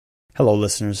Hello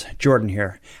listeners, Jordan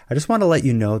here. I just want to let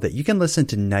you know that you can listen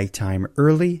to Nighttime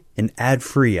early and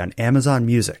ad-free on Amazon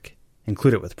Music.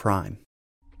 Include it with Prime.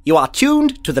 You are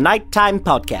tuned to the Nighttime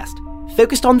Podcast,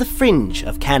 focused on the fringe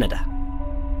of Canada.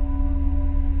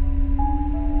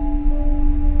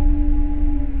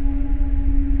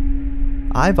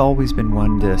 I've always been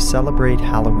one to celebrate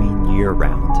Halloween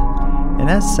year-round, and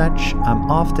as such,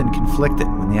 I'm often conflicted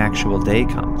when the actual day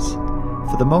comes.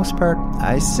 For the most part,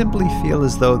 I simply feel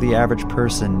as though the average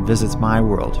person visits my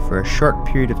world for a short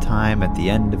period of time at the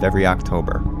end of every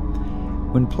October.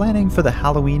 When planning for the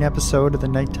Halloween episode of the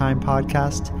Nighttime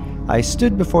Podcast, I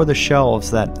stood before the shelves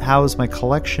that house my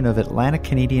collection of Atlantic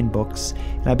Canadian books,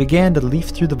 and I began to leaf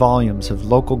through the volumes of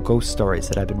local ghost stories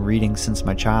that I've been reading since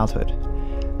my childhood.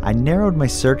 I narrowed my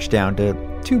search down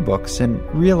to 2 books and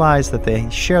realized that they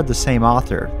shared the same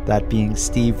author, that being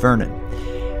Steve Vernon.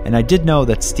 And I did know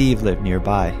that Steve lived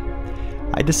nearby.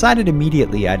 I decided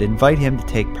immediately I'd invite him to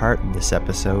take part in this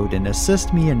episode and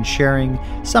assist me in sharing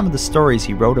some of the stories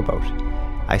he wrote about.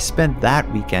 I spent that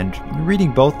weekend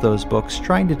reading both those books,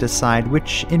 trying to decide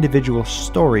which individual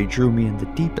story drew me in the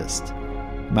deepest.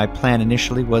 My plan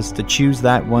initially was to choose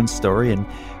that one story and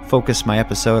focus my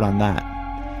episode on that.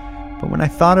 But when I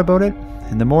thought about it,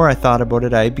 and the more I thought about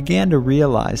it, I began to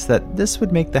realize that this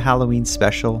would make the Halloween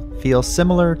special feel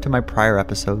similar to my prior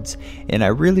episodes, and I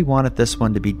really wanted this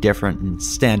one to be different and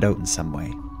stand out in some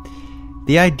way.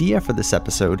 The idea for this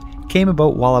episode came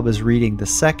about while I was reading the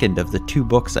second of the 2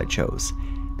 books I chose.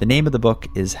 The name of the book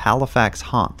is Halifax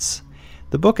Haunts.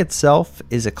 The book itself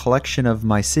is a collection of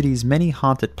my city's many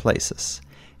haunted places,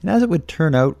 and as it would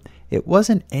turn out, it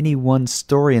wasn't any one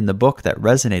story in the book that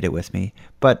resonated with me,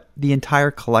 but the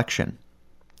entire collection.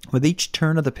 With each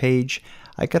turn of the page,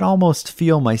 I could almost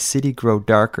feel my city grow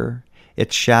darker,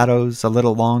 its shadows a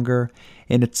little longer,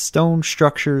 and its stone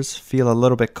structures feel a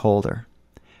little bit colder.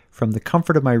 From the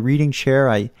comfort of my reading chair,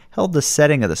 I held the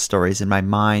setting of the stories in my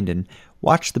mind and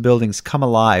watched the buildings come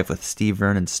alive with Steve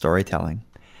Vernon's storytelling.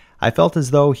 I felt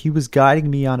as though he was guiding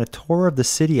me on a tour of the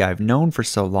city I've known for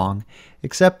so long,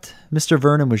 except Mr.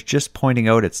 Vernon was just pointing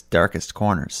out its darkest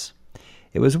corners.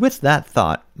 It was with that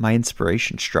thought my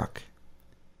inspiration struck.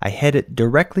 I headed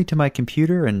directly to my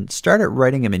computer and started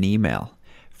writing him an email.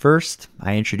 First,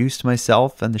 I introduced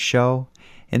myself and the show,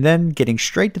 and then, getting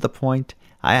straight to the point,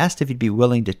 I asked if he'd be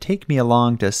willing to take me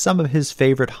along to some of his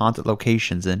favorite haunted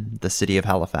locations in the city of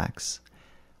Halifax.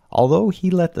 Although he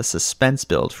let the suspense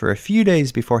build for a few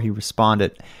days before he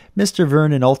responded, Mr.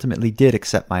 Vernon ultimately did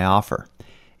accept my offer.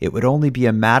 It would only be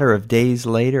a matter of days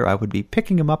later I would be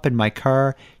picking him up in my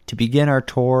car to begin our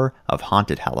tour of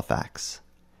haunted Halifax.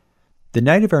 The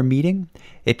night of our meeting,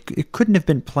 it couldn't have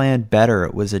been planned better.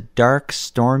 It was a dark,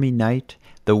 stormy night.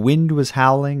 The wind was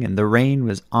howling and the rain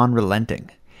was unrelenting.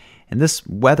 And this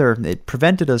weather, it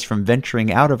prevented us from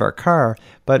venturing out of our car,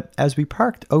 but as we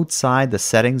parked outside the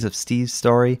settings of Steve's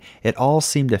story, it all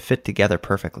seemed to fit together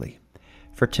perfectly.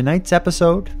 For tonight's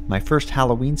episode, my first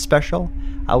Halloween special,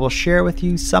 I will share with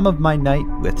you some of my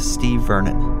night with Steve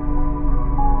Vernon.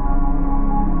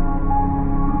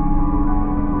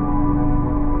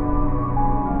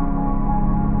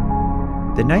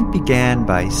 The night began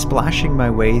by splashing my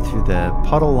way through the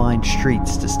puddle-lined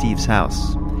streets to Steve's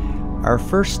house. Our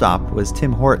first stop was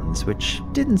Tim Hortons, which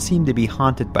didn't seem to be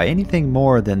haunted by anything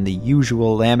more than the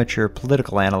usual amateur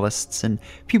political analysts and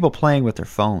people playing with their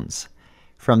phones.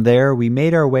 From there, we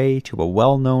made our way to a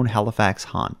well-known Halifax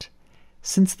haunt.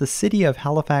 Since the city of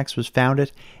Halifax was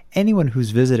founded, anyone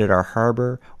who's visited our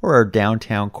harbor or our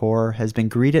downtown core has been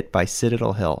greeted by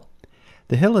Citadel Hill.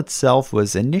 The hill itself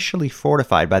was initially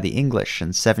fortified by the English in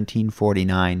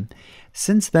 1749.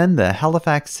 Since then, the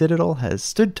Halifax Citadel has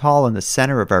stood tall in the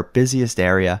center of our busiest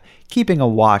area, keeping a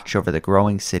watch over the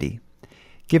growing city.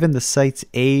 Given the site's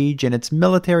age and its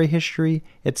military history,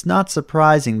 it's not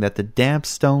surprising that the damp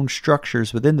stone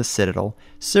structures within the Citadel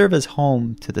serve as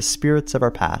home to the spirits of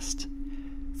our past.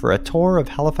 For a tour of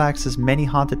Halifax's many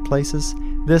haunted places,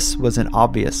 this was an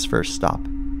obvious first stop.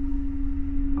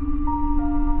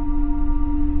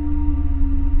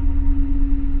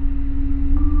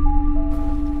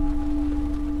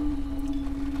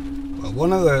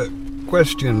 One of the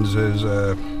questions as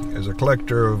a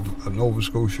collector of Nova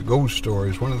Scotia ghost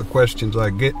stories, one of the questions I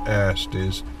get asked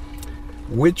is,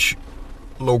 which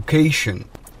location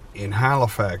in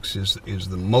Halifax is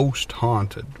the most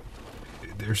haunted?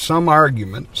 There's some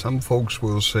argument. Some folks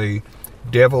will say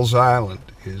Devil's Island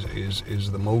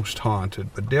is the most haunted,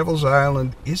 but Devil's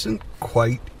Island isn't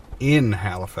quite in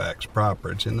Halifax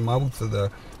proper. It's in the mouth of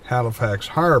the Halifax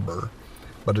Harbor,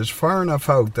 but it's far enough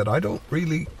out that I don't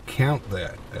really count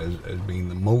that as being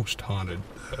the most haunted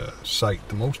site.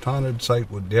 The most haunted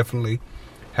site would definitely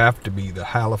have to be the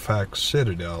Halifax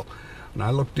Citadel. And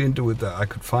I looked into it, I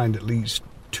could find at least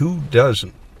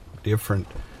 24 different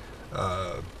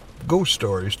ghost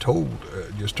stories told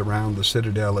just around the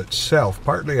Citadel itself.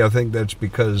 Partly I think that's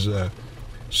because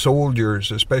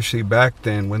soldiers, especially back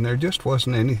then, when there just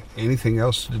wasn't anything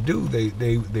else to do,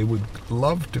 they would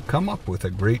love to come up with a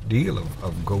great deal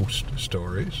of ghost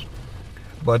stories.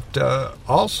 But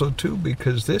also too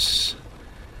because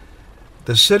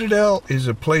the Citadel is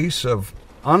a place of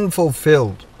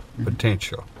unfulfilled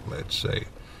potential, let's say.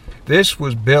 This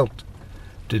was built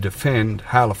to defend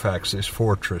Halifax, this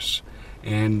fortress,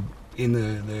 and in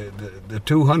the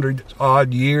 200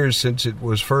 odd years since it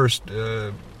was first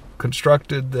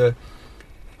constructed,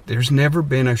 there's never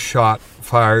been a shot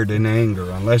fired in anger,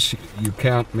 unless you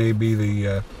count maybe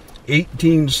the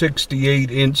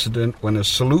 1868 incident when a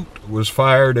salute was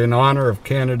fired in honor of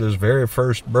Canada's very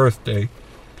first birthday,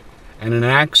 and an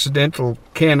accidental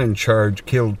cannon charge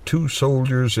killed 2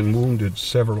 soldiers and wounded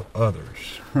several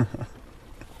others.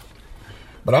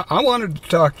 But I wanted to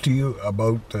talk to you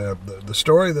about the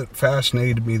story that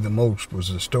fascinated me the most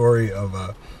was the story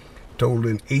of told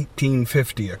in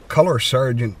 1850, a color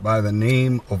sergeant by the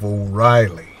name of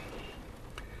O'Reilly.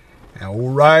 Now,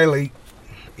 O'Reilly,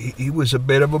 he was a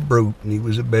bit of a brute, and he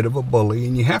was a bit of a bully,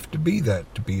 and you have to be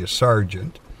that to be a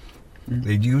sergeant.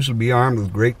 They'd usually be armed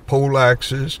with great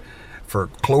poleaxes for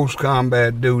close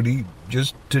combat duty,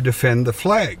 just to defend the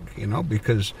flag,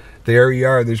 because there you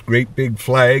are, this great big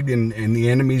flag, and the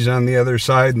enemy's on the other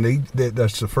side, and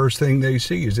that's the first thing they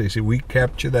see, is they say, we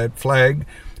capture that flag,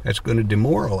 that's going to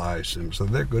demoralize them, so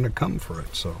they're going to come for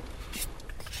it. So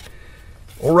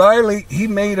O'Reilly, he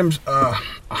made him a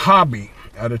hobby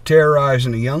out of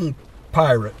terrorizing a young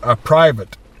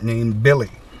private named Billy.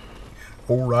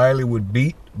 O'Reilly would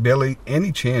beat Billy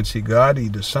any chance he got.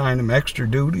 He'd assign him extra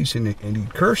duties, and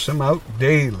he'd curse him out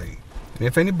daily. And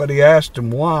if anybody asked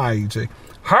him why, he'd say,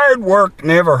 hard work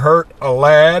never hurt a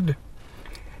lad.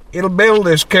 It'll build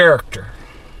his character.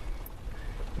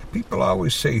 People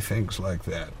always say things like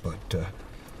that, but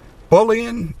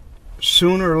bullying,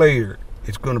 sooner or later,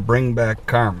 it's going to bring back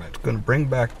karma. It's going to bring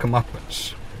back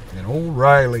comeuppance. And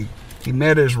O'Reilly, he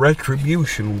met his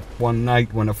retribution one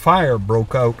night when a fire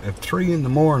broke out at 3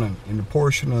 a.m. in a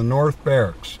portion of the North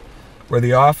Barracks, where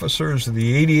the officers of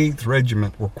the 88th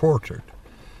Regiment were quartered.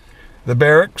 The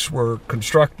barracks were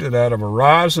constructed out of a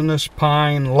resinous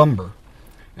pine lumber,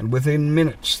 and within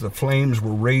minutes the flames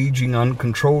were raging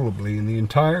uncontrollably, and the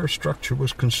entire structure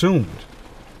was consumed.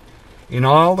 In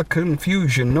all the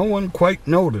confusion, no one quite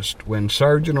noticed when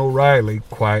Sergeant O'Reilly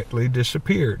quietly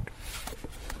disappeared.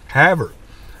 However,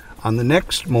 on the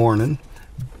next morning,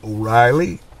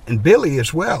 O'Reilly and Billy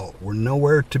as well were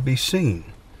nowhere to be seen.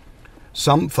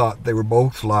 Some thought they were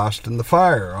both lost in the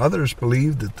fire. Others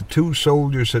believed that the 2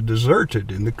 soldiers had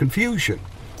deserted in the confusion.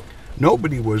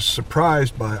 Nobody was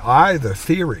surprised by either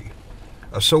theory.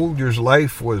 A soldier's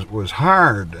life was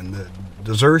hard, and the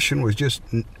desertion was just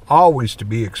always to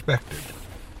be expected.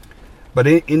 But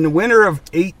in the winter of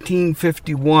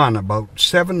 1851, about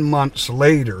 7 months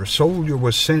later, a soldier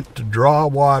was sent to draw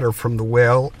water from the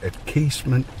well at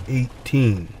Casement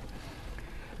 18.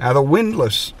 Now, the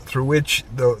windlass through which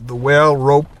the well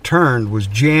rope turned was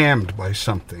jammed by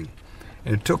something,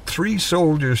 and it took 3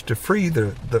 soldiers to free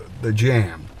the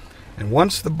jam. And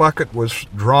once the bucket was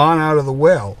drawn out of the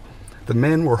well, the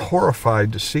men were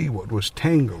horrified to see what was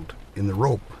tangled in the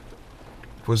rope.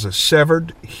 It was a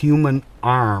severed human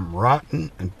arm,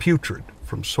 rotten and putrid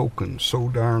from soaking so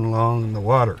darn long in the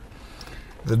water.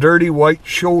 The dirty white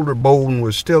shoulder bone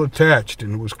was still attached,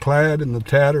 and was clad in the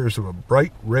tatters of a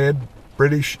bright red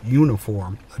British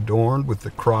uniform adorned with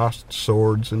the crossed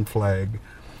swords and flag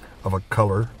of a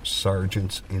colour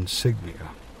sergeant's insignia.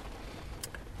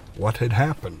 What had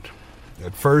happened?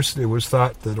 At first it was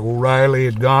thought that O'Reilly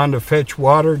had gone to fetch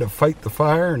water to fight the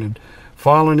fire and had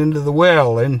fallen into the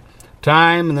well, and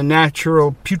time and the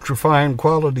natural putrefying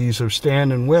qualities of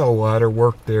standing well water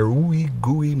worked their ooey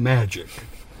gooey magic.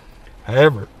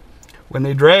 However, when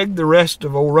they dragged the rest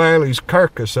of O'Reilly's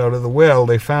carcass out of the well,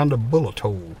 they found a bullet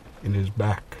hole in his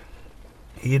back.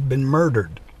 He had been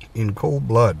murdered in cold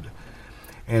blood,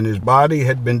 and his body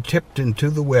had been tipped into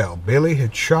the well. Billy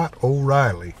had shot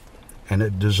O'Reilly and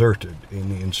had deserted in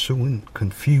the ensuing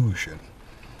confusion.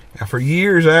 Now, for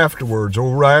years afterwards,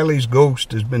 O'Reilly's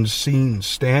ghost has been seen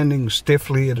standing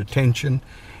stiffly at attention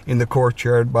in the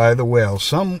courtyard by the well.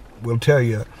 Some will tell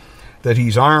you that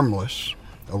he's armless,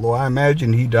 although I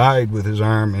imagine he died with his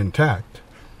arm intact.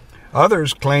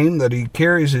 Others claim that he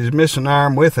carries his missing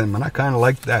arm with him, and I kind of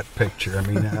like that picture. I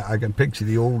mean, I can picture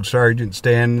the old sergeant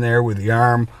standing there with the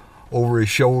arm over his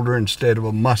shoulder instead of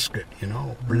a musket,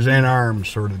 present arms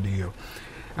sort of deal.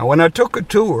 And when I took a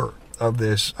tour of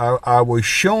this, I was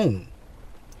shown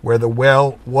where the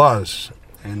well was,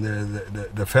 and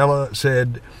the fella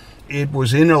said it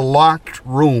was in a locked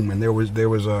room, and there was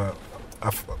a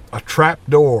trap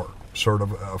door sort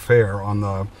of affair on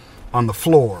the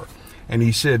floor, and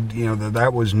he said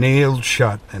that was nailed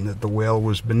shut, and that the well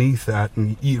was beneath that,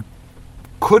 and you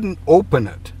couldn't open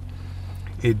it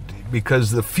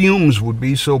because the fumes would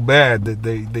be so bad that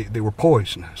they were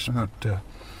poisonous. But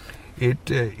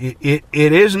it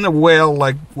isn't a well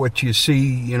like what you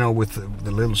see, with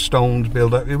the little stones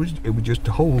built up. It was just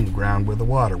a hole in the ground where the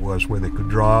water was, where they could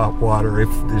draw water if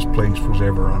this place was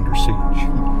ever under siege.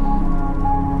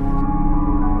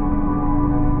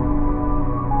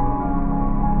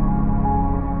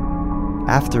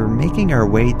 After making our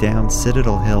way down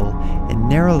Citadel Hill and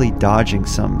narrowly dodging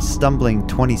some stumbling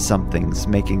 20-somethings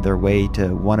making their way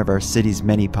to one of our city's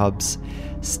many pubs,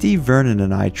 Steve Vernon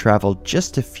and I traveled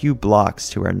just a few blocks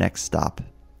to our next stop.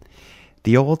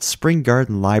 The old Spring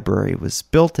Garden Library was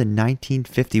built in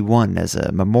 1951 as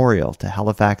a memorial to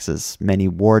Halifax's many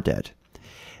war dead.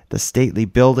 The stately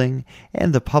building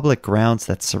and the public grounds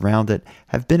that surround it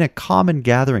have been a common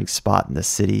gathering spot in the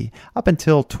city up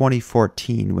until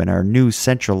 2014, when our new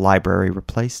central library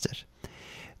replaced it.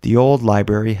 The old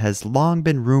library has long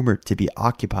been rumored to be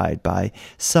occupied by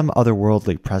some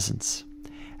otherworldly presence.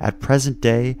 At present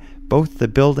day, both the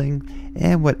building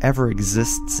and whatever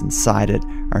exists inside it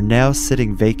are now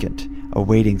sitting vacant,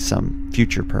 awaiting some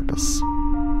future purpose.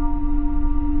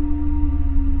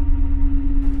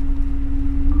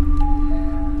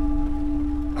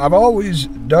 I've always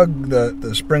dug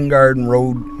the Spring Garden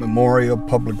Road Memorial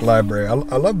Public Library. I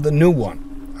love the new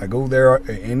one. I go there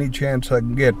any chance I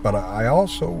can get, but I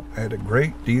also had a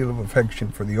great deal of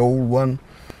affection for the old one.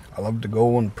 I love to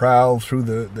go and prowl through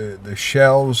the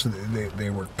shelves. They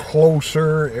were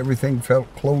closer. Everything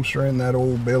felt closer in that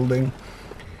old building.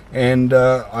 And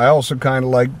I also kind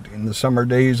of liked, in the summer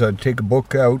days, I'd take a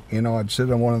book out, I'd sit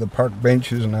on one of the park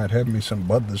benches and I'd have me some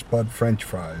Bud the Spud French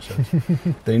fries.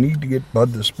 They need to get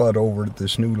Bud the Spud over at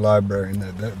this new library, and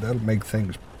that'll make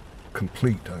things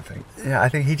complete, I think. Yeah, I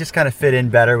think he just kind of fit in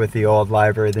better with the old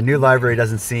library. The new library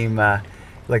doesn't seem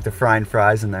like the frying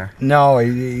fries in there. No,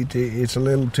 it's a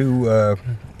little too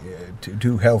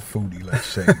health foody, let's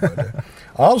say. But I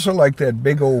also like that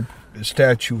big old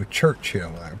statue of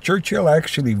Churchill. Churchill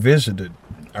actually visited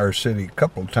our city a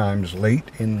couple of times late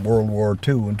in World War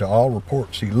II, and to all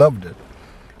reports he loved it.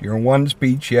 During one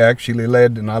speech he actually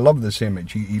led, and I love this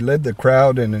image, he led the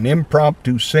crowd in an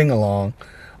impromptu sing-along,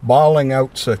 bawling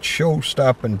out such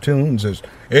show-stopping tunes as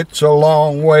 "It's a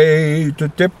Long Way to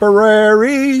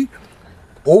Tipperary,"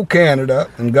 "O Canada,"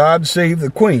 and "God Save the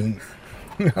Queen."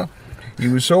 He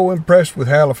was so impressed with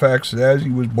Halifax that as he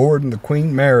was boarding the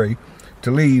Queen Mary to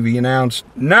leave, he announced,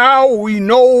 "Now we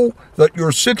know that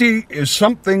your city is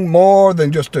something more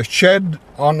than just a shed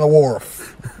on the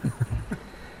wharf."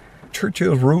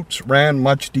 Churchill's roots ran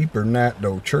much deeper than that,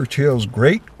 though. Churchill's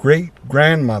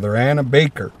great-great-grandmother, Anna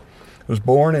Baker, was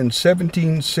born in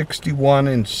 1761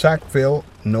 in Sackville,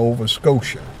 Nova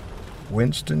Scotia.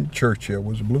 Winston Churchill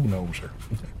was a blue-noser.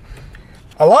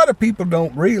 A lot of people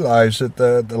don't realize that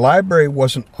the library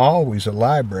wasn't always a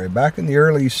library. Back in the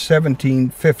early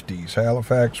 1750s,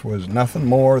 Halifax was nothing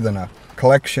more than a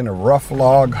collection of rough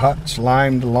log huts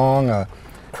limed along a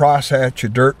crosshatch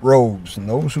of dirt roads, and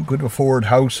those who could afford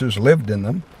houses lived in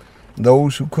them.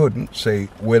 Those who couldn't, say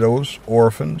widows,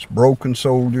 orphans, broken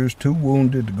soldiers, too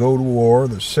wounded to go to war,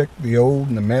 the sick, the old,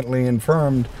 and the mentally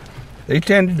infirmed, they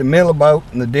tended to mill about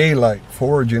in the daylight,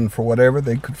 foraging for whatever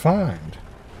they could find.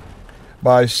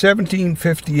 By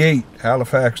 1758,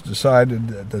 Halifax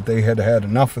decided that they had had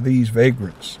enough of these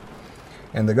vagrants,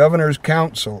 and the Governor's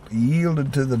Council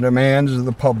yielded to the demands of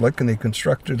the public, and they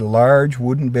constructed a large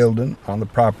wooden building on the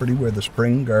property where the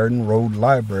Spring Garden Road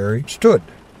Library stood.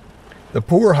 The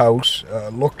poor house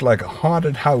looked like a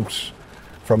haunted house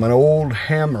from an old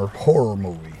Hammer horror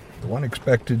movie. One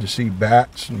expected to see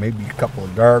bats and maybe a couple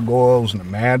of gargoyles and a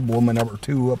mad woman or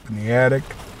two up in the attic.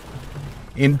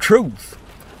 In truth,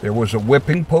 there was a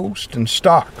whipping post and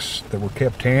stocks that were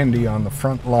kept handy on the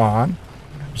front lawn.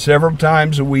 Several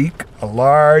times a week, a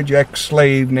large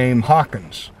ex-slave named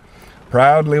Hawkins,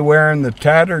 proudly wearing the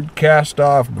tattered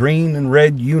cast-off green and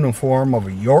red uniform of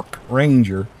a York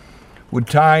Ranger, would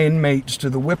tie inmates to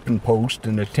the whipping post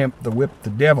and attempt to whip the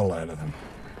devil out of them.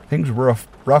 Things were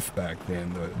rough back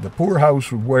then. The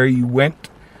poorhouse was where you went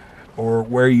or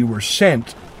where you were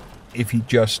sent if you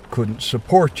just couldn't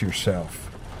support yourself.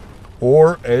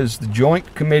 Or, as the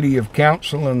Joint Committee of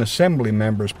Council and Assembly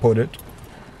members put it,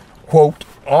 quote,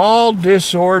 all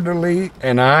disorderly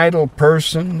and idle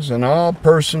persons, and all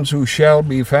persons who shall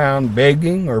be found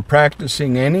begging or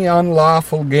practicing any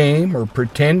unlawful game or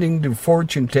pretending to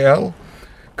fortune tell,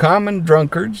 common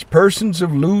drunkards, persons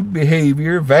of lewd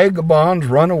behavior, vagabonds,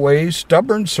 runaways,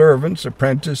 stubborn servants,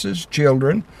 apprentices,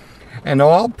 children, and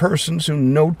all persons who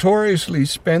notoriously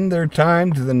spend their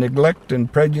time to the neglect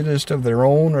and prejudice of their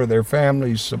own or their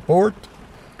family's support,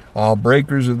 all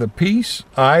breakers of the peace,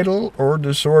 idle or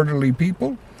disorderly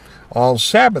people, all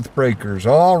Sabbath breakers,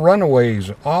 all runaways,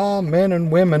 all men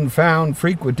and women found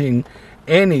frequenting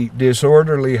any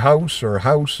disorderly house or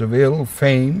house of ill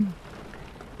fame.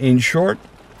 In short,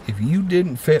 if you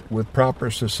didn't fit with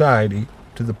proper society,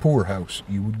 to the poorhouse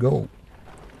you would go.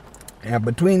 And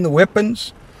between the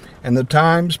whippings and the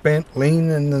time spent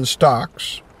leaning in the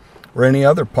stocks, or any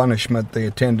other punishment the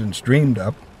attendants dreamed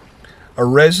up, a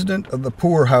resident of the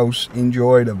poorhouse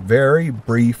enjoyed a very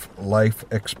brief life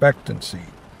expectancy.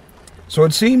 So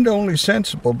it seemed only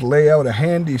sensible to lay out a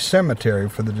handy cemetery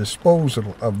for the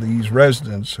disposal of these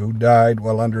residents who died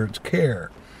while under its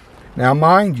care. Now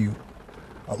mind you,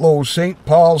 although St.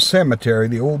 Paul's Cemetery,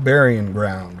 the old burying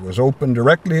ground, was open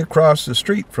directly across the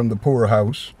street from the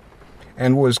poorhouse,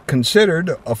 and was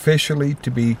considered officially to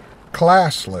be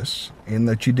classless in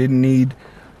that you didn't need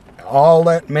all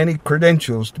that many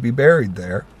credentials to be buried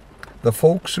there, the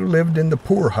folks who lived in the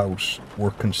poorhouse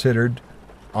were considered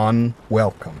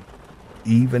unwelcome,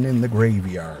 even in the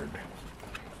graveyard.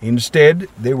 Instead,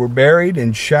 they were buried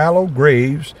in shallow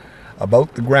graves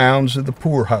about the grounds of the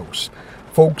poorhouse.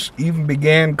 Folks even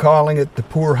began calling it the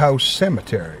Poorhouse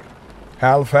Cemetery.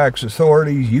 Halifax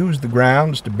authorities used the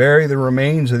grounds to bury the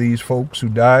remains of these folks who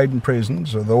died in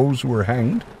prisons or those who were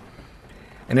hanged.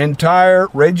 An entire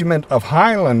regiment of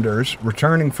Highlanders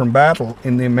returning from battle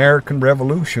in the American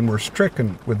Revolution were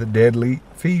stricken with a deadly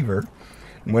fever.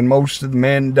 And when most of the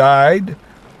men died,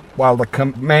 while the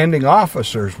commanding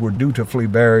officers were dutifully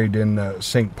buried in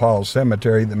St. Paul's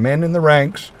Cemetery, the men in the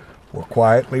ranks were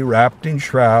quietly wrapped in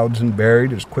shrouds and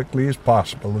buried as quickly as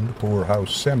possible in the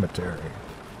Poorhouse Cemetery.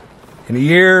 In the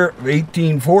year of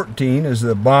 1814, as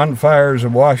the bonfires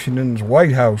of Washington's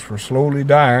White House were slowly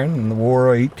dying and the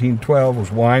War of 1812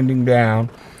 was winding down,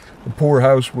 the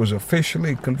poorhouse was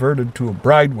officially converted to a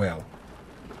bridewell.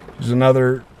 This is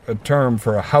another term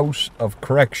for a house of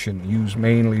correction, used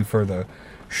mainly for the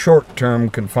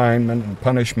short-term confinement and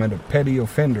punishment of petty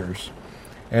offenders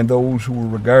and those who were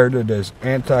regarded as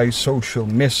antisocial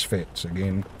misfits,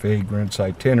 again, vagrants,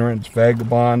 itinerants,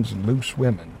 vagabonds, and loose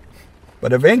women.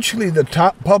 But eventually the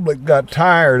public got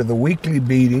tired of the weekly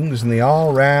beatings and the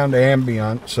all-round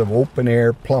ambience of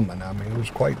open-air plumbing. I mean, it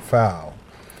was quite foul.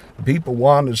 The people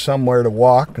wanted somewhere to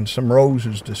walk and some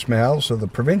roses to smell, so the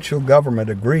provincial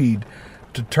government agreed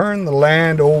to turn the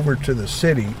land over to the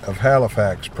city of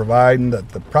Halifax, providing that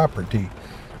the property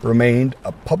remained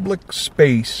a public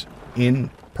space in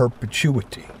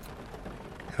perpetuity.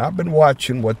 And I've been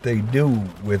watching what they do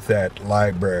with that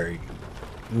library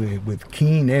with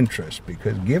keen interest,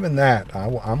 because given that,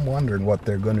 I'm wondering what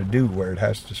they're going to do where it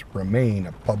has to remain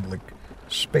a public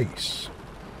space.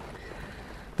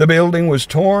 The building was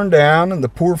torn down and the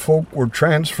poor folk were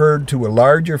transferred to a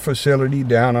larger facility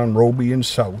down on Robie and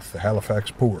South, the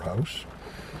Halifax Poorhouse.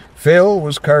 Fill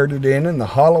was carted in, and the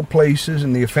hollow places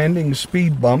and the offending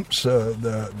speed bumps,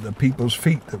 the people's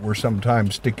feet that were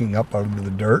sometimes sticking up out of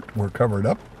the dirt, were covered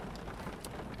up.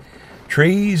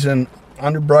 Trees and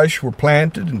underbrush were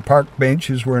planted and park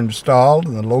benches were installed,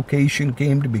 and the location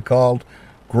came to be called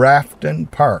Grafton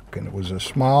Park, and it was a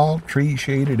small,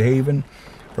 tree-shaded haven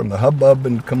from the hubbub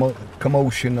and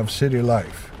commotion of city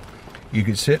life. You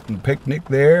could sit and picnic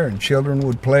there, and children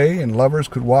would play, and lovers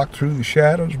could walk through the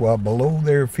shadows while below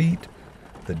their feet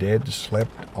the dead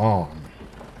slept on.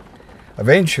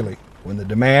 Eventually, when the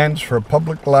demands for a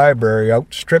public library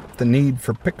outstripped the need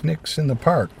for picnics in the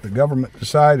park, the government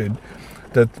decided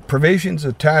that the provisions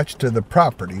attached to the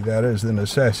property, that is, the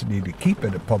necessity to keep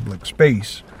it a public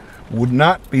space, would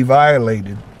not be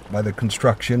violated by the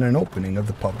construction and opening of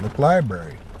the public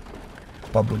library. The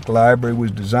public library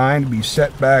was designed to be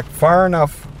set back far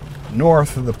enough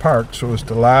north of the park so as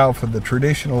to allow for the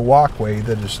traditional walkway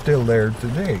that is still there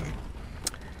today.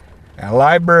 Now,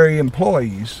 library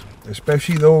employees,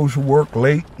 especially those who work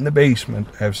late in the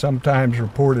basement, have sometimes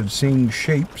reported seeing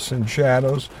shapes and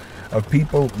shadows of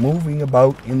people moving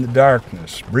about in the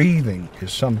darkness. Breathing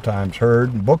is sometimes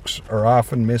heard, and books are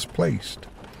often misplaced.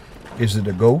 Is it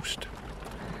a ghost?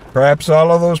 Perhaps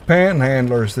all of those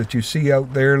panhandlers that you see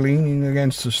out there leaning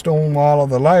against the stone wall of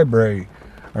the library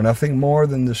are nothing more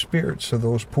than the spirits of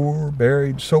those poor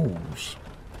buried souls.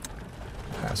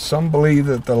 Some believe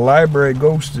that the library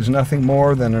ghost is nothing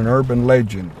more than an urban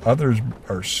legend. Others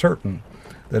are certain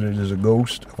that it is a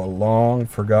ghost of a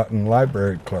long-forgotten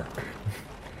library clerk.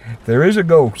 If there is a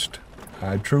ghost,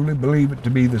 I truly believe it to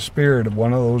be the spirit of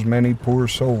one of those many poor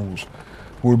souls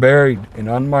who were buried in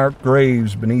unmarked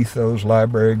graves beneath those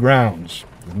library grounds.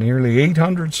 With nearly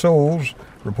 800 souls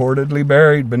reportedly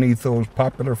buried beneath those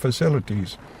popular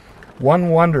facilities, one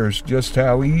wonders just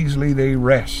how easily they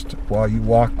rest while you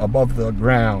walk above the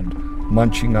ground,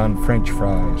 munching on French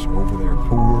fries over their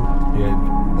poor dead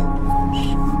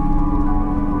bones.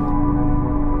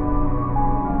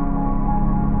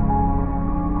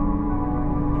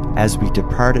 As we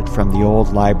departed from the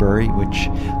old library, which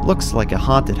looks like a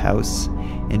haunted house,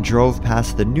 and drove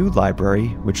past the new library,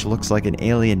 which looks like an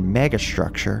alien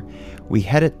megastructure, we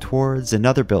headed towards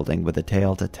another building with a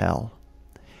tale to tell.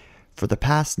 For the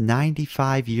past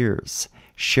 95 years,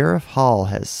 Sheriff Hall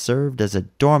has served as a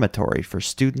dormitory for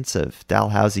students of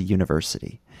Dalhousie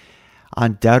University.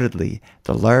 Undoubtedly,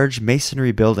 the large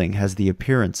masonry building has the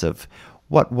appearance of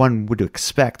what one would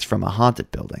expect from a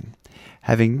haunted building.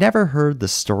 Having never heard the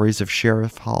stories of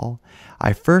Sheriff Hall,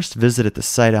 I first visited the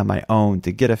site on my own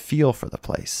to get a feel for the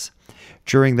place.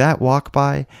 During that walk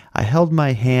by, I held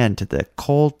my hand to the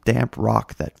cold, damp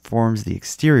rock that forms the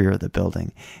exterior of the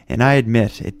building, and I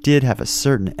admit it did have a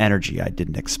certain energy I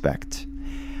didn't expect.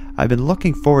 I've been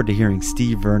looking forward to hearing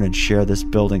Steve Vernon share this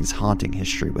building's haunting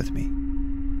history with me.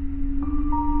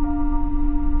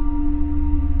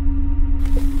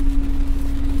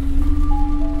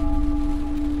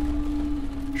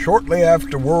 Shortly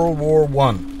after World War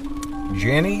I,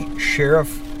 Jenny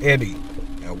Sheriff Eddy,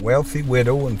 a wealthy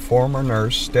widow and former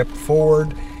nurse, stepped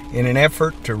forward in an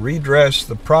effort to redress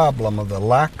the problem of the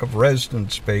lack of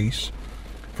residence space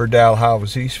for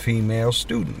Dalhousie's female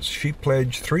students. She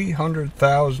pledged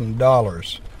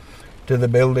 $300,000 to the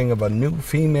building of a new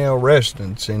female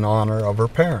residence in honor of her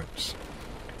parents.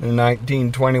 In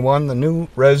 1921, the new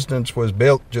residence was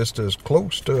built just as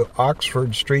close to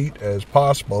Oxford Street as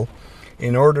possible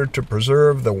in order to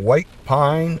preserve the white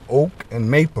pine, oak,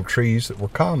 and maple trees that were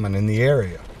common in the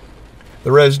area.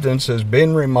 The residence has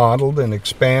been remodeled and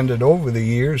expanded over the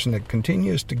years, and it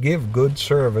continues to give good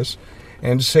service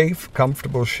and safe,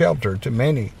 comfortable shelter to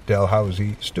many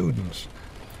Dalhousie students.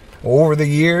 Over the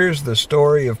years, the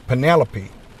story of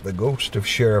Penelope, the ghost of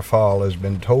Sheriff Hall, has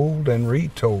been told and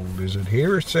retold. Is it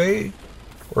hearsay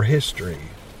or history?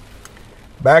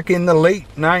 Back in the late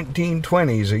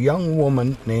 1920s, a young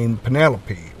woman named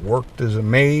Penelope worked as a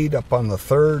maid up on the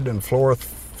 3rd and 4th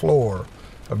floor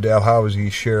of Dalhousie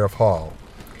Sheriff Hall.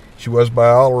 She was by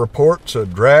all reports a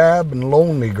drab and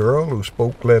lonely girl who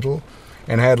spoke little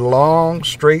and had long,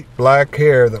 straight black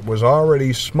hair that was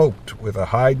already smoked with a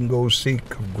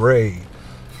hide-and-go-seek of gray,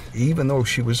 even though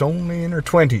she was only in her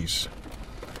 20s.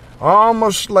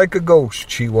 Almost like a ghost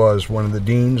she was, one of the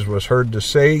deans was heard to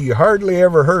say. You hardly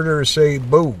ever heard her say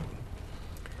boo.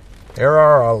 There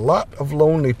are a lot of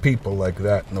lonely people like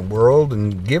that in the world,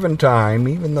 and given time,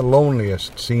 even the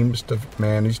loneliest seems to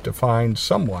manage to find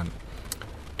someone.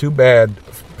 Too bad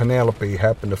Penelope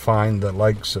happened to find the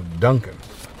likes of Duncan.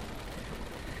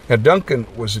 Now, Duncan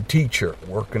was a teacher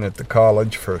working at the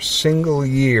college for a single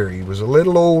year. He was a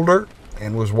little older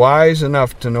and was wise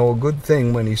enough to know a good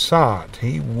thing when he saw it.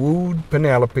 He wooed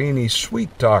Penelope and he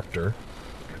sweet-talked her,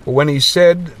 but when he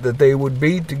said that they would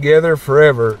be together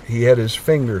forever, he had his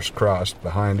fingers crossed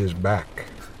behind his back.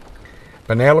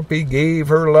 Penelope gave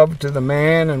her love to the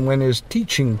man, and when his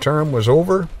teaching term was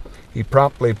over, he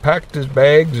promptly packed his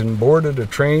bags and boarded a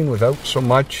train without so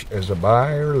much as a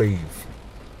bye or leave.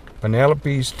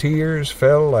 Penelope's tears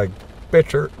fell like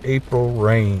bitter April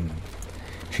rain.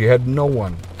 She had no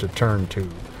one to turn to.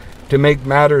 To make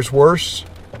matters worse,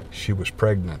 she was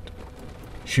pregnant.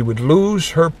 She would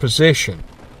lose her position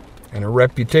and her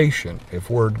reputation if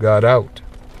word got out.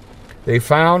 They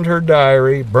found her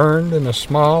diary burned in a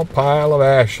small pile of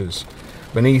ashes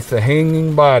beneath the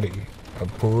hanging body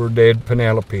of poor dead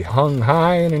Penelope, hung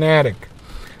high in an attic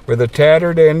where the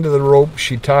tattered end of the rope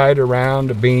she tied around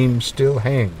a beam still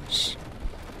hangs.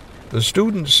 The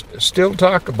students still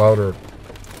talk about her,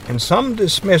 and some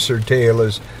dismiss her tale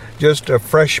as just a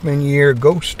freshman year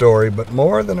ghost story, but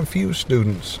more than a few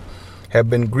students have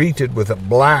been greeted with a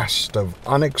blast of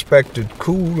unexpected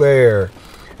cool air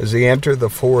as they enter the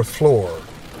 4th floor,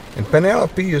 and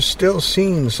Penelope is still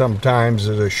seen sometimes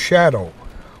as a shadow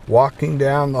walking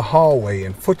down the hallway,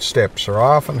 and footsteps are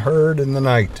often heard in the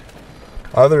night.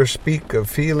 Others speak of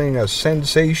feeling a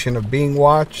sensation of being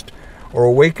watched or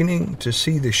awakening to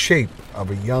see the shape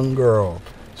of a young girl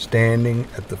standing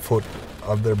at the foot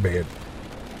of their bed.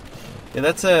 Yeah,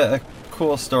 that's a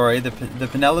cool story. The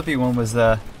Penelope one was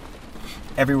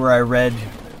everywhere I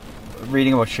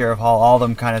reading about Sheriff Hall, all of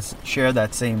them kind of share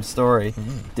that same story.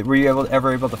 Mm-hmm. Were you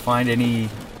ever able to find any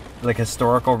like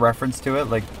historical reference to it,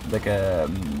 like a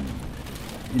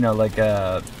like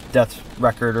a death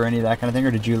record or any of that kind of thing,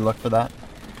 or did you look for that?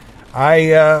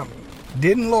 I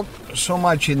didn't look so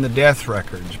much in the death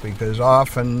records because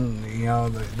often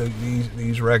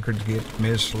these records get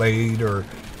mislaid or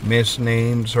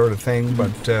misnamed sort of thing.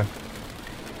 Mm-hmm. But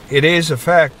it is a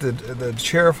fact that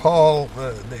Sheriff Hall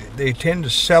they tend to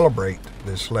celebrate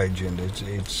this legend.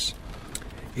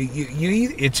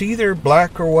 It's either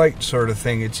black or white sort of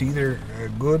thing. It's either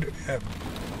good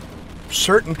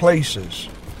certain places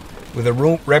with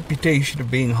a reputation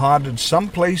of being haunted. Some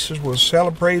places will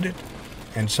celebrate it,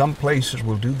 and some places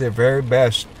will do their very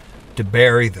best to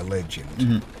bury the legend.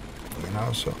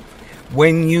 Mm-hmm. So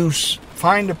when you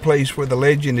find a place where the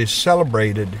legend is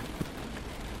celebrated,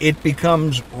 it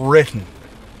becomes written.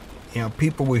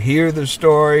 People will hear the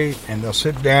story and they'll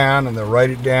sit down and they'll write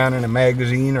it down in a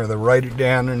magazine or they'll write it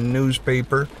down in a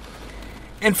newspaper.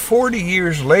 And 40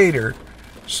 years later,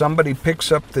 somebody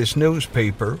picks up this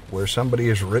newspaper where somebody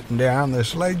has written down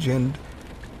this legend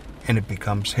and it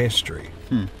becomes history.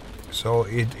 So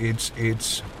it's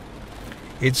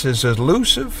as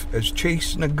elusive as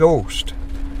chasing a ghost,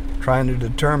 trying to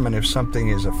determine if something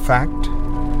is a fact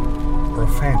or a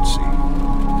fancy.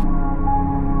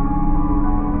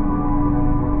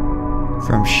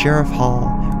 From Sheriff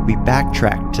Hall, we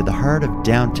backtrack to the heart of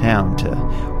downtown to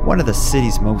one of the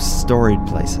city's most storied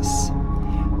places.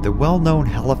 The well-known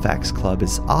Halifax Club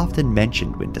is often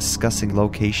mentioned when discussing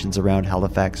locations around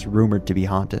Halifax rumored to be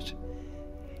haunted.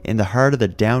 In the heart of the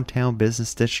downtown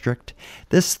business district,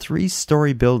 this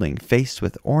 3-story building faced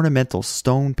with ornamental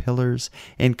stone pillars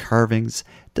and carvings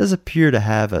does appear to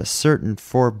have a certain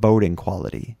foreboding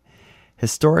quality.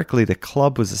 Historically, the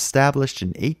club was established in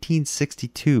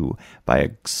 1862 by a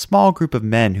small group of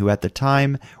men who at the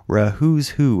time were a who's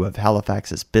who of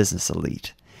Halifax's business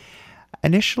elite.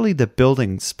 Initially, the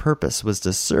building's purpose was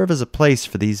to serve as a place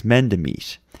for these men to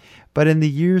meet, but in the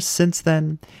years since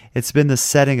then, it's been the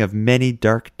setting of many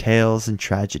dark tales and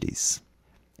tragedies.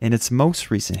 In its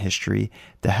most recent history,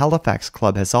 the Halifax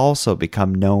Club has also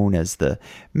become known as the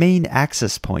main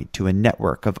access point to a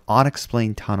network of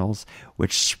unexplained tunnels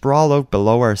which sprawl out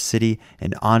below our city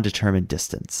an undetermined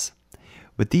distance.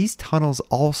 With these tunnels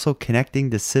also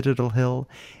connecting to Citadel Hill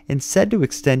and said to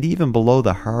extend even below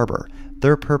the harbor,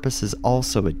 their purpose is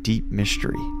also a deep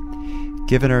mystery.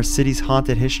 Given our city's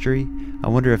haunted history, I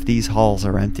wonder if these halls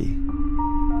are empty.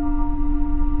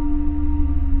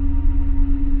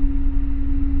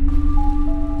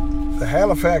 The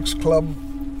Halifax Club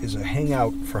is a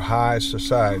hangout for high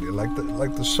society,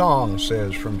 like the song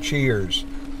says from Cheers.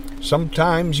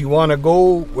 Sometimes you want to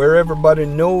go where everybody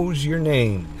knows your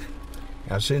name.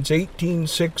 Now, since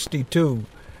 1862,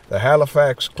 the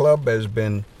Halifax Club has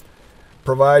been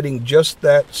providing just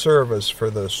that service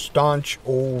for the staunch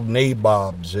old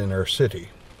nabobs in our city.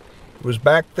 It was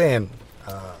back then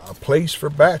a place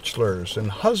for bachelors and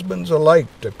husbands alike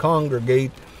to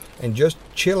congregate and just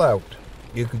chill out.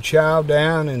 You could chow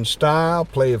down in style,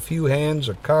 play a few hands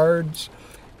of cards,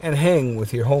 and hang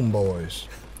with your homeboys.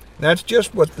 That's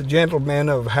just what the gentlemen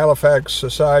of Halifax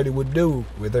society would do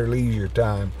with their leisure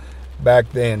time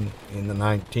back then in the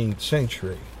 19th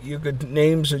century. You could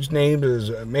name such names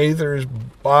as Mathers,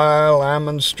 Bile,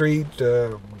 Ammon Street,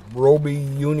 Roby,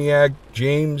 Uniacke,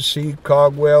 James C.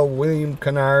 Cogwell, William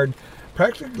Kennard.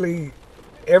 Practically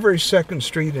every second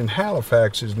street in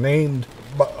Halifax is named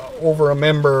over a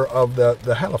member of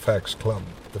the Halifax Club,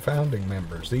 the founding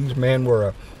members. These men were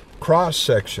a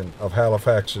cross-section of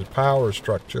Halifax's power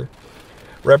structure,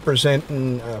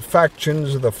 representing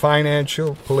factions of the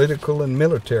financial, political, and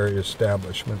military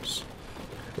establishments.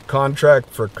 The contract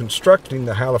for constructing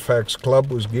the Halifax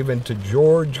Club was given to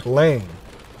George Lang,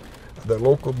 the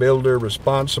local builder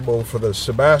responsible for the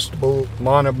Sebastopol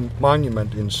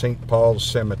Monument in St. Paul's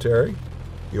Cemetery,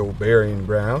 the old burying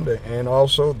ground, and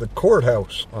also the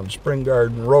courthouse on Spring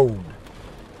Garden Road.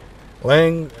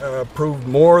 Lang proved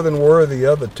more than worthy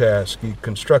of the task. He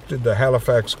constructed the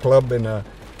Halifax Club in an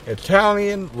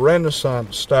Italian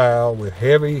Renaissance style with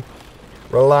heavy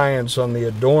reliance on the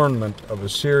adornment of a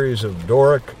series of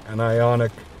Doric and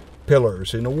Ionic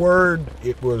pillars. In a word,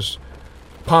 it was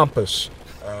pompous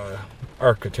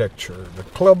architecture. The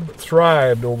club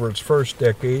thrived over its first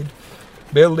decade,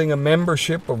 building a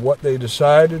membership of what they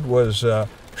decided was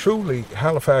truly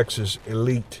Halifax's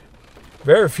elite.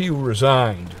 Very few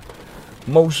resigned,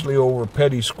 mostly over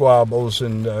petty squabbles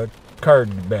and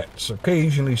card bets.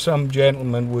 Occasionally some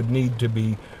gentleman would need to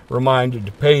be reminded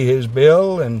to pay his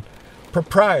bill, and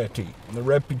propriety and the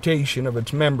reputation of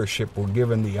its membership were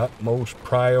given the utmost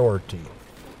priority.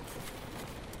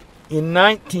 In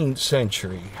 19th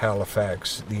century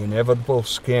Halifax, the inevitable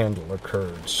scandal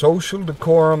occurred. Social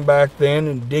decorum back then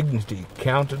and dignity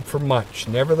counted for much.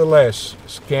 Nevertheless,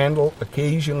 scandal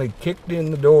occasionally kicked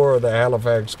in the door of the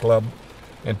Halifax Club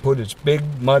and put its big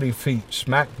muddy feet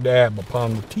smack dab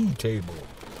upon the tea table.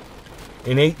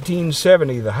 In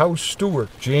 1870, the house steward,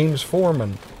 James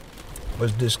Foreman,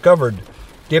 was discovered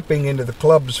dipping into the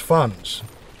club's funds.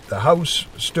 The house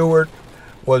steward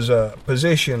was a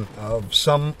position of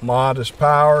some modest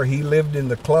power. He lived in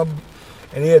the club,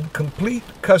 and he had complete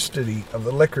custody of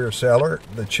the liquor cellar,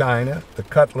 the china, the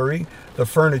cutlery, the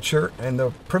furniture, and the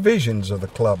provisions of the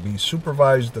club. He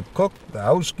supervised the cook, the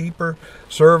housekeeper,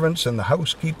 servants, and the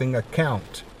housekeeping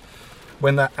account.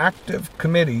 When the active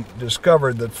committee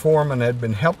discovered that Foreman had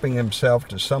been helping himself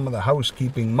to some of the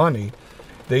housekeeping money,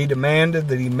 they demanded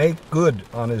that he make good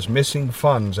on his missing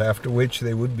funds, after which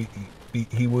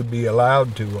he would be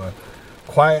allowed to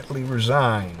quietly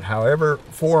resign. However,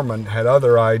 Foreman had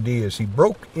other ideas. He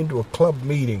broke into a club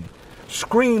meeting,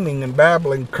 screaming and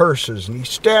babbling curses, and he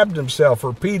stabbed himself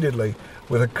repeatedly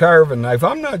with a carving knife.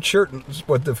 I'm not sure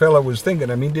what the fellow was thinking.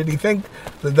 I mean, did he think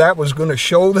that was going to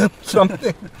show them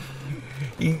something?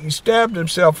 He stabbed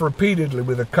himself repeatedly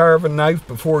with a carving knife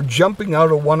before jumping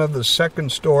out of one of the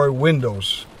second-story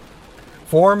windows.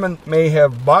 Foreman may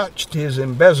have botched his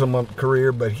embezzlement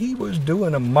career, but he was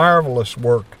doing a marvelous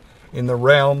work in the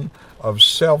realm of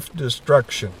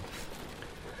self-destruction.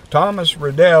 Thomas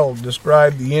Riddell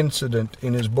described the incident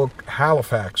in his book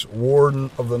Halifax, Warden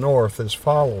of the North, as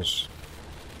follows.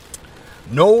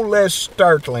 No less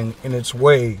startling in its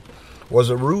way was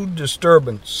a rude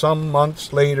disturbance some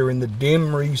months later in the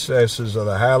dim recesses of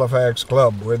the Halifax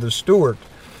Club, where the steward,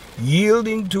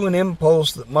 yielding to an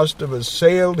impulse that must have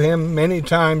assailed him many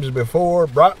times before,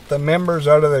 brought the members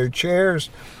out of their chairs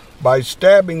by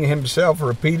stabbing himself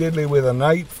repeatedly with a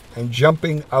knife and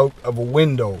jumping out of a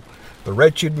window. The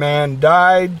wretched man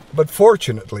died, but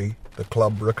fortunately the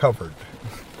club recovered.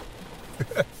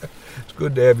 It's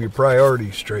good to have your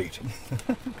priorities straight.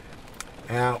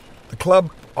 Now, the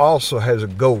club also has a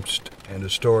ghost and a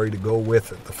story to go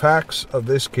with it. The facts of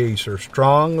this case are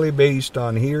strongly based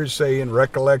on hearsay and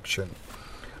recollection,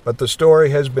 but the story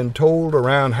has been told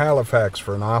around Halifax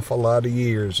for an awful lot of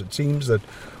years. It seems that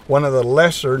one of the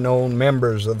lesser-known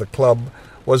members of the club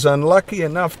was unlucky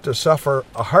enough to suffer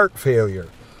a heart failure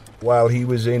while he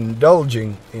was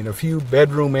indulging in a few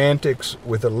bedroom antics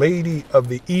with a lady of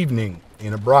the evening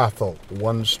in a brothel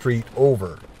one street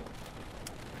over.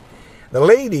 The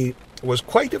lady was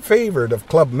quite a favorite of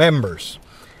club members,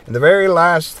 and the very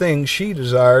last thing she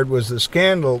desired was the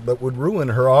scandal that would ruin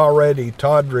her already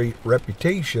tawdry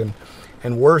reputation,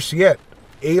 and worse yet,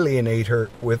 alienate her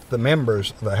with the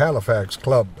members of the Halifax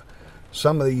Club.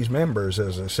 Some of these members,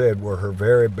 as I said, were her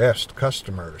very best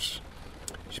customers.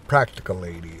 She's a practical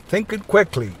lady. Thinking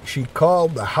quickly, she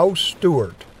called the house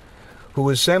steward, who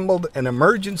assembled an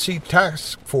emergency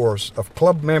task force of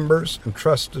club members and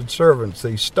trusted servants.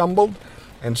 They stumbled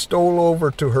and stole over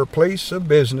to her place of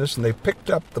business, and they picked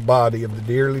up the body of the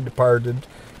dearly departed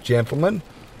gentleman,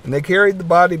 and they carried the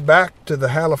body back to the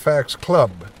Halifax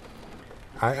Club.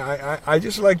 I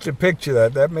just like to picture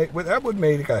that. That would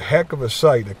make a heck of a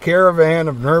sight. A caravan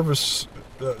of nervous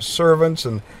servants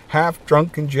and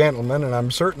half-drunken gentlemen, and I'm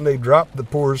certain they dropped the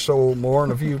poor soul more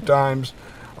than a few times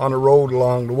on the road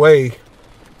along the way.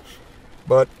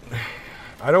 But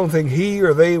I don't think he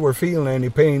or they were feeling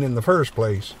any pain in the first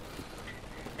place.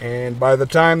 And by the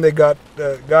time they got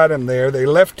him there, they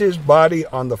left his body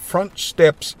on the front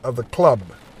steps of the club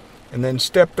and then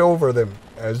stepped over them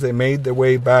as they made their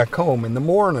way back home. In the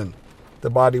morning,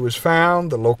 the body was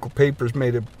found. The local papers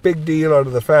made a big deal out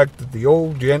of the fact that the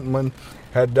old gentleman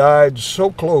had died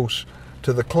so close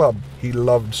to the club he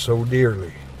loved so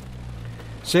dearly.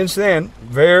 Since then,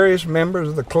 various members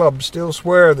of the club still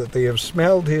swear that they have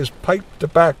smelled his pipe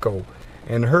tobacco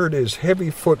and heard his heavy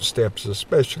footsteps,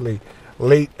 especially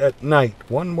late at night.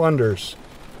 One wonders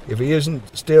if he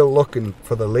isn't still looking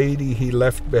for the lady he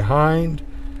left behind,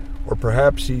 or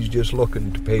perhaps he's just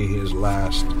looking to pay his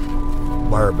last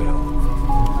barbell.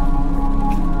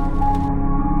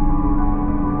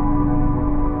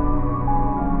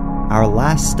 Our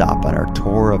last stop on our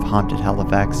tour of haunted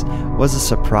Halifax was a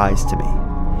surprise to me.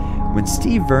 When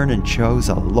Steve Vernon chose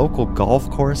a local golf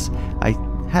course, I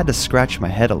had to scratch my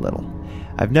head a little.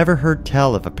 I've never heard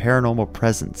tell of a paranormal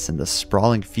presence in the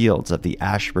sprawling fields of the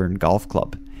Ashburn Golf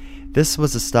Club. This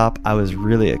was a stop I was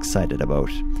really excited about,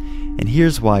 and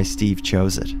here's why Steve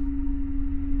chose it.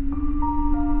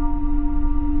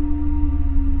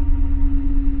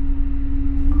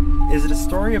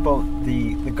 story about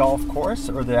the golf course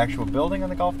or the actual building on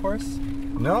the golf course?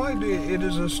 No, it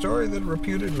is a story that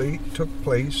reputedly took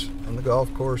place on the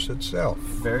golf course itself.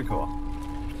 Very cool.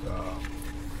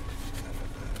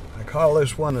 I call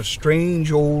this one A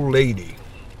Strange Old Lady.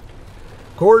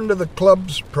 According to the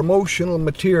club's promotional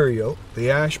material, the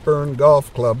Ashburn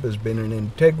Golf Club has been an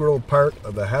integral part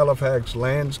of the Halifax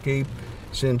landscape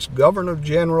since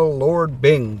Governor-General Lord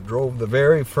Byng drove the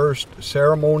very first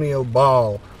ceremonial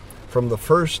ball from the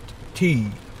first tee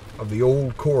of the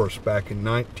old course back in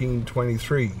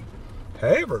 1923.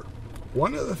 However,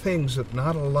 one of the things that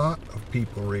not a lot of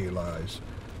people realize,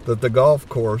 that the golf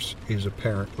course is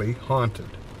apparently haunted.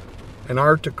 An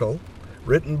article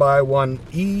written by one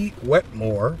E.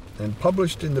 Wetmore and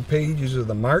published in the pages of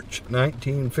the March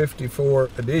 1954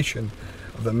 edition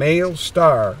of the Mail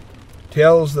Star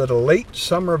tells that a late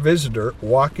summer visitor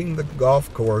walking the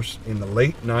golf course in the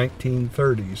late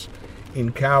 1930s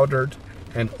encountered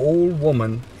an old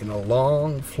woman in a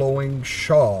long flowing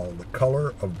shawl the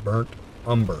color of burnt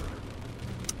umber.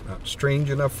 Not strange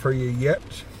enough for you yet?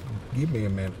 Give me a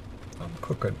minute. I'm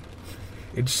cooking.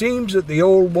 It seems that the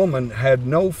old woman had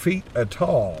no feet at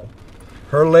all.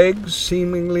 Her legs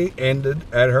seemingly ended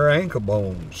at her ankle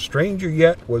bones. Stranger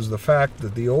yet was the fact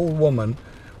that the old woman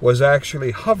was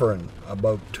actually hovering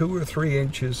about 2 or 3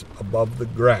 inches above the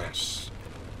grass.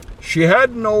 She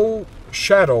had no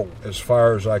shadow as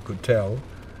far as I could tell,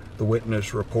 the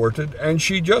witness reported, and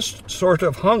she just sort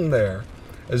of hung there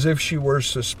as if she were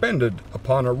suspended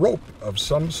upon a rope of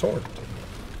some sort.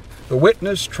 The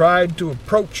witness tried to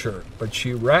approach her, but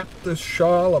she wrapped the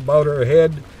shawl about her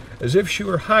head as if she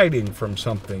were hiding from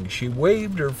something. She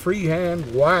waved her free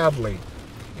hand wildly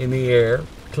in the air,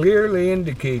 clearly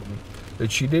indicating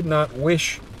that she did not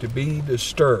wish to be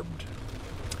disturbed.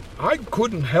 I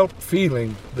couldn't help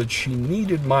feeling that she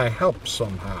needed my help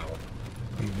somehow,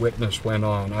 the witness went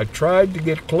on. I tried to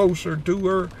get closer to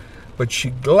her, but she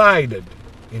glided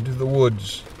into the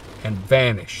woods and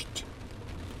vanished.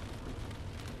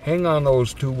 Hang on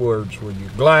those 2 words, will you?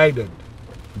 Glided,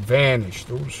 vanished,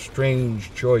 those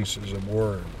strange choices of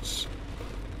words.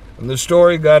 When the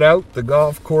story got out, the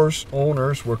golf course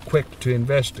owners were quick to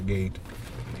investigate.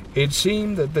 It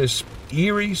seemed that this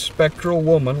eerie, spectral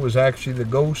woman was actually the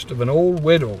ghost of an old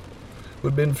widow who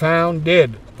had been found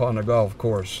dead upon a golf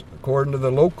course. According to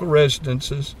the local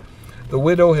residences, the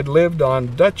widow had lived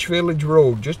on Dutch Village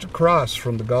Road, just across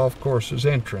from the golf course's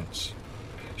entrance.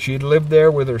 She had lived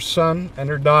there with her son and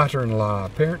her daughter-in-law.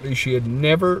 Apparently she had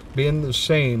never been the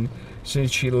same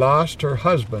since she lost her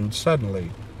husband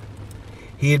suddenly.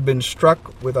 He had been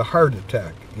struck with a heart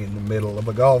attack in the middle of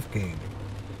a golf game.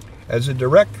 As a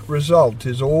direct result,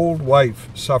 his old wife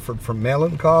suffered from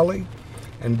melancholy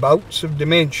and bouts of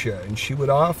dementia, and she would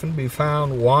often be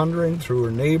found wandering through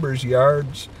her neighbors'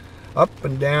 yards, up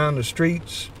and down the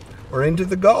streets, or into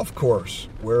the golf course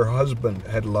where her husband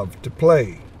had loved to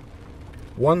play.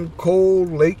 One cold,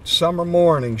 late summer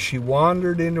morning, she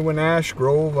wandered into an ash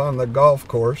grove on the golf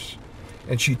course,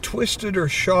 and she twisted her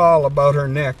shawl about her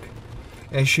neck,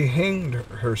 and she hanged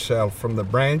herself from the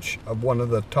branch of one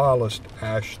of the tallest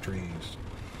ash trees.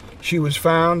 She was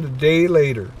found a day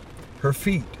later, her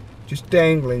feet just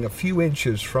dangling a few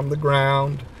inches from the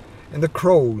ground, and the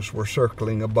crows were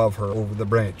circling above her over the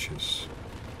branches.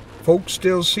 Folks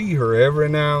still see her every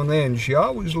now and then. She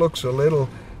always looks a little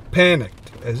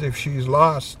panicked, as if she's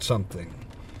lost something.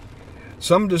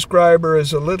 Some describe her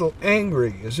as a little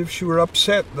angry, as if she were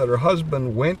upset that her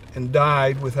husband went and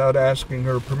died without asking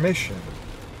her permission.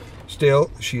 Still,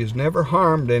 she has never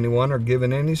harmed anyone or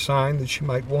given any sign that she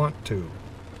might want to.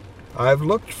 I've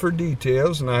looked for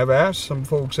details, and I've asked some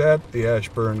folks at the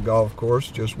Ashburn Golf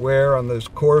Course just where on this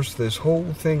course this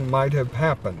whole thing might have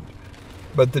happened,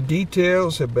 but the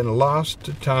details have been lost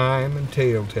to time and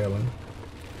tale-telling.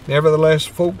 Nevertheless,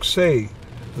 folks say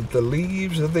that the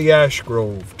leaves of the ash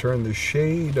grove turn the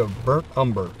shade of burnt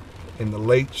umber in the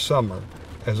late summer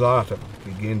as autumn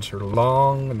begins her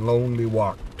long and lonely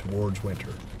walk towards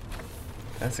winter.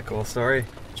 That's a cool story.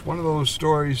 It's one of those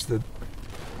stories that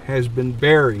has been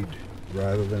buried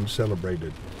rather than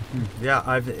celebrated. Yeah,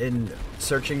 I've in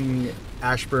searching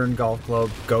Ashburn Golf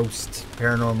Club, ghost,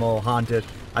 paranormal, haunted,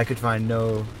 I could find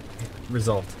no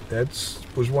result. That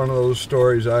was one of those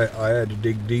stories I had to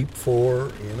dig deep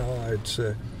for. It's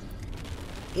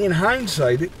in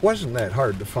hindsight, it wasn't that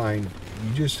hard to find.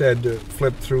 You just had to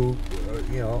flip through,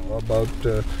 about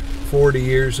 40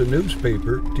 years of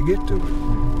newspaper to get to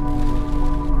it.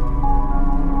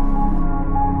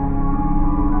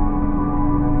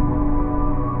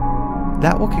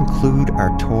 That will conclude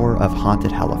our tour of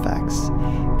haunted Halifax.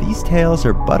 These tales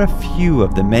are but a few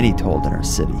of the many told in our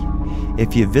city.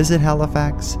 If you visit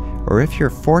Halifax, or if you're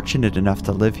fortunate enough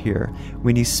to live here,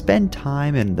 when you spend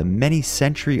time in the many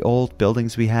century-old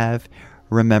buildings we have,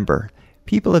 remember,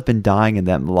 people have been dying in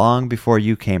them long before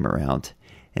you came around,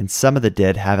 and some of the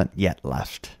dead haven't yet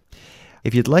left.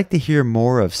 If you'd like to hear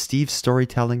more of Steve's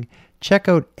storytelling, check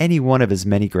out any one of his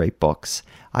many great books.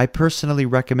 I personally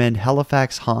recommend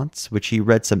Halifax Haunts, which he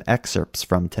read some excerpts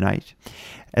from tonight,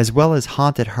 as well as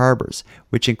Haunted Harbors,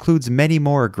 which includes many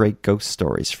more great ghost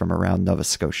stories from around Nova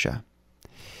Scotia.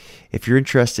 If you're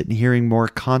interested in hearing more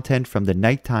content from the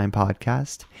Nighttime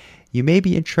Podcast, you may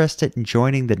be interested in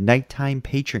joining the Nighttime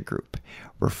Patron Group,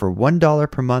 where for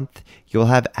 $1 per month, you'll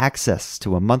have access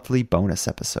to a monthly bonus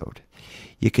episode.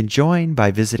 You can join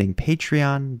by visiting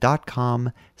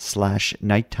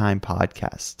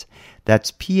patreon.com/nighttimepodcast.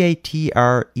 That's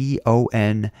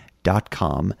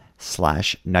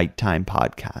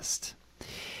patreon.com/nighttimepodcast.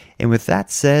 And with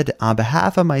that said, on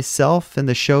behalf of myself and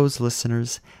the show's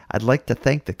listeners, I'd like to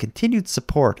thank the continued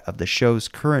support of the show's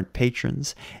current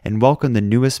patrons and welcome the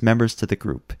newest members to the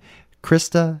group: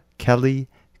 Krista, Kelly,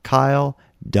 Kyle,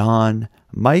 Don,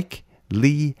 Mike,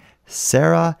 Lee,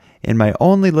 Sarah, and my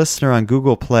only listener on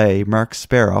Google Play, Mark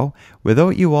Sparrow.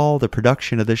 Without you all, the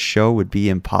production of this show would be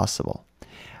impossible.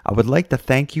 I would like to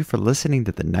thank you for listening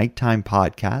to the Nighttime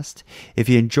Podcast. If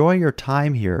you enjoy your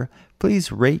time here,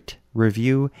 please rate,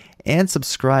 review, and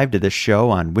subscribe to the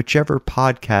show on whichever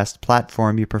podcast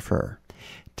platform you prefer.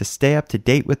 To stay up to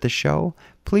date with the show,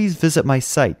 please visit my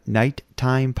site,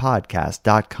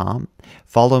 nighttimepodcast.com.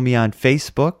 Follow me on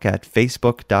Facebook at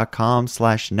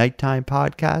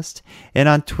facebook.com/nighttimepodcast, and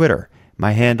on Twitter,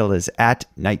 my handle is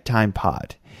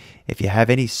 @nighttimepod. If you have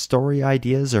any story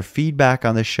ideas or feedback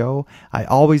on the show, I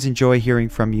always enjoy hearing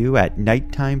from you at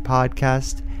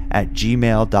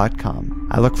nighttimepodcast@gmail.com.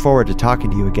 I look forward to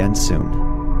talking to you again soon.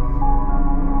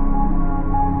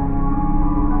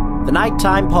 The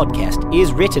Nighttime Podcast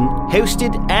is written,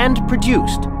 hosted, and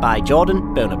produced by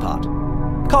Jordan Bonaparte.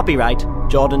 Copyright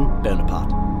Jordan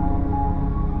Bonaparte.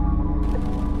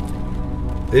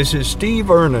 This is Steve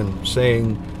Ernan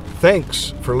saying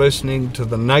thanks for listening to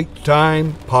the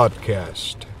Nighttime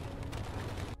Podcast.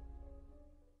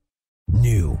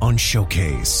 New on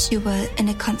Showcase. You were in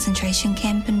a concentration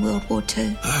camp in World War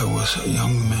II. I was a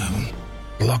young man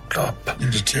locked up in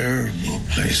a terrible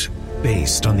place.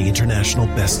 Based on the international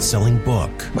best-selling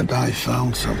book. But I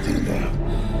found something there.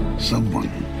 Someone.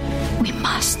 We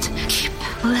must keep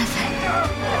living.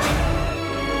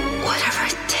 Whatever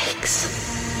it takes.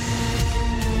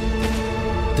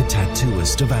 The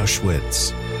Tattooist of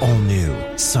Auschwitz. All new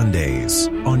Sundays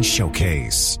on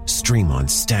Showcase. Stream on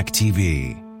Stack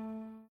TV.